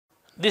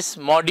This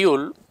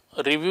module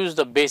reviews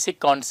the basic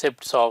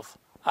concepts of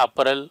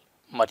apparel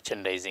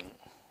merchandising.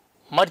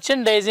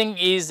 Merchandising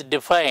is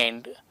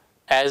defined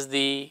as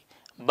the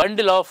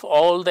bundle of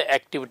all the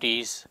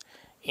activities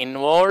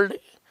involved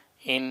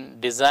in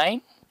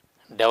design,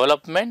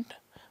 development,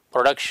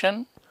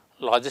 production,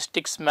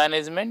 logistics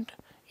management,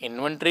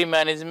 inventory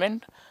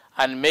management,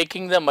 and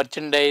making the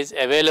merchandise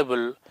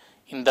available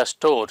in the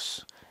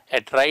stores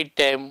at right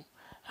time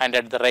and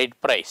at the right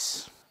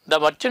price. The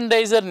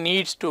merchandiser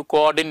needs to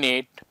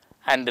coordinate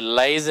and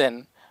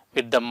liaison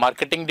with the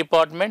marketing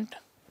department,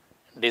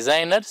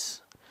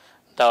 designers,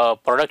 the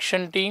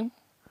production team,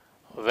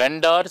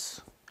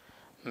 vendors,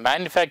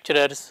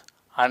 manufacturers,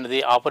 and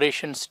the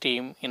operations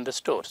team in the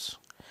stores,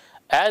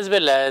 as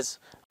well as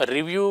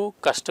review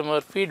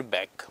customer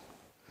feedback.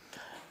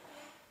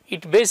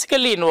 It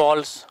basically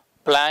involves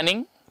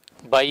planning,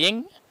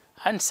 buying,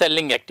 and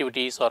selling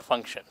activities or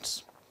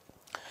functions.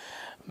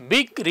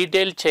 Big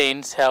retail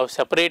chains have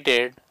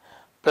separated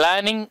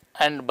planning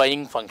and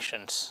buying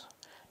functions,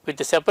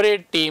 with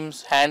separate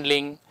teams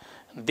handling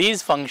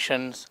these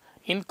functions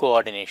in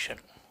coordination.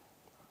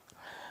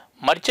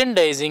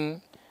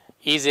 Merchandising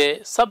is a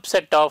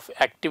subset of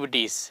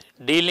activities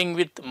dealing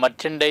with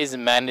merchandise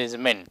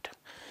management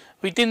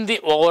within the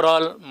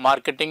overall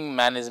marketing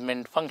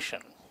management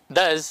function.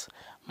 Thus,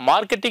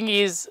 marketing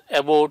is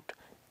about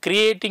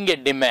creating a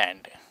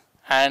demand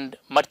and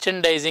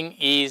merchandising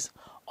is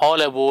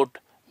all about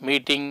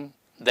meeting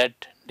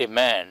that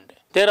demand.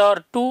 There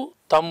are two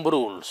thumb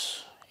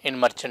rules in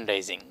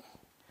merchandising.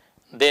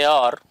 They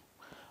are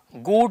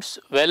goods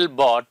well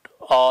bought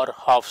or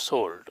half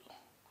sold,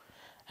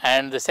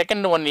 and the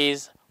second one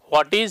is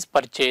what is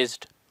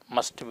purchased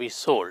must be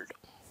sold.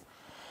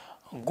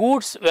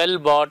 Goods well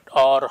bought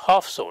or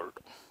half sold.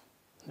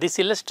 This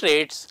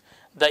illustrates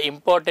the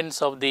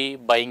importance of the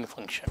buying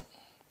function.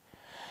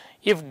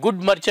 If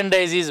good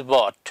merchandise is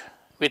bought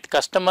with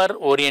customer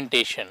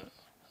orientation,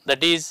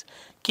 that is,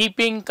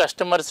 keeping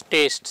customers'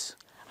 tastes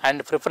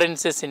and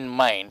preferences in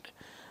mind,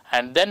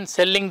 and then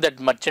selling that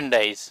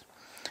merchandise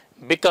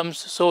becomes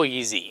so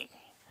easy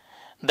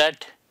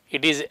that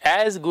it is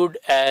as good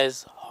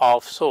as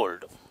half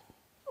sold.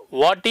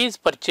 What is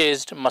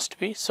purchased must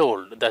be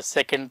sold, the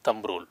second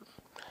thumb rule.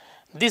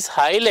 This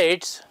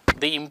highlights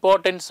the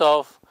importance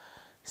of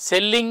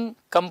selling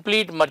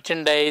complete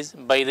merchandise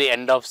by the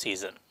end of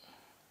season.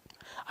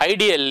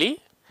 Ideally,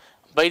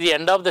 by the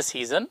end of the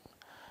season,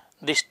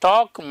 the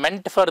stock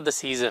meant for the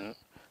season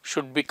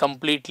should be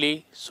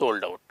completely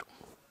sold out.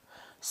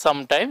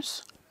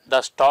 Sometimes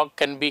the stock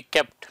can be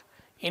kept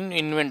in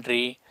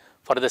inventory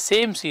for the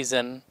same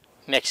season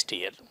next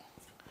year.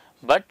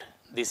 But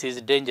this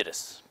is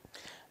dangerous,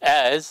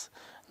 as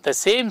the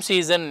same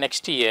season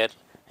next year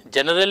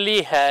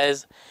generally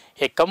has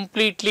a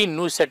completely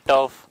new set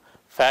of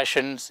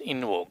fashions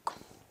in vogue.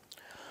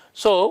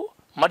 So,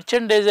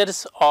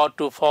 merchandisers are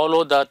to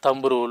follow the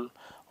thumb rule,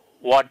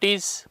 what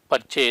is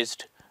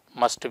purchased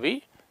must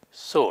be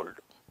sold.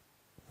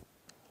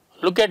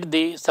 Look at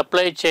the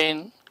supply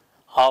chain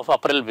of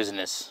apparel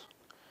business.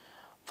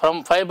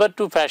 From fiber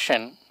to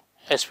fashion,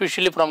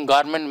 especially from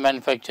garment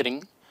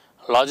manufacturing,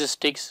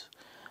 logistics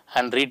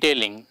and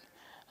retailing,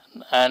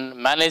 and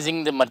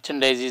managing the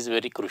merchandise is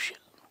very crucial.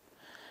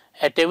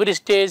 At every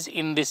stage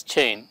in this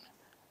chain,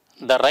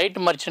 the right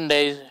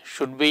merchandise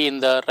should be in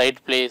the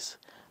right place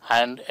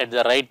and at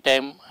the right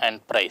time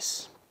and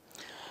price.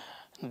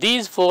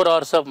 These 4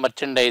 R's of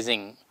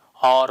merchandising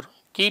are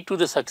key to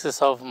the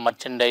success of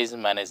merchandise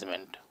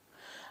management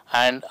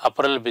and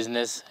apparel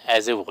business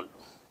as a whole.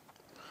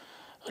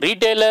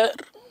 Retailer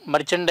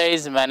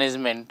merchandise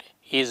management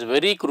is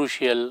very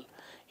crucial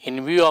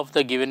in view of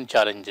the given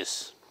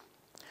challenges.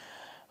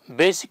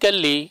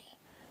 Basically,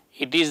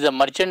 it is the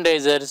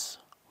merchandisers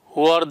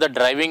who are the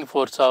driving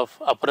force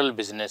of apparel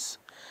business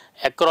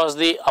across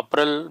the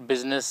apparel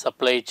business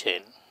supply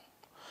chain.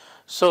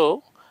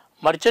 So,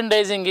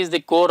 merchandising is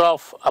the core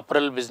of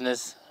apparel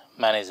business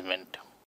management.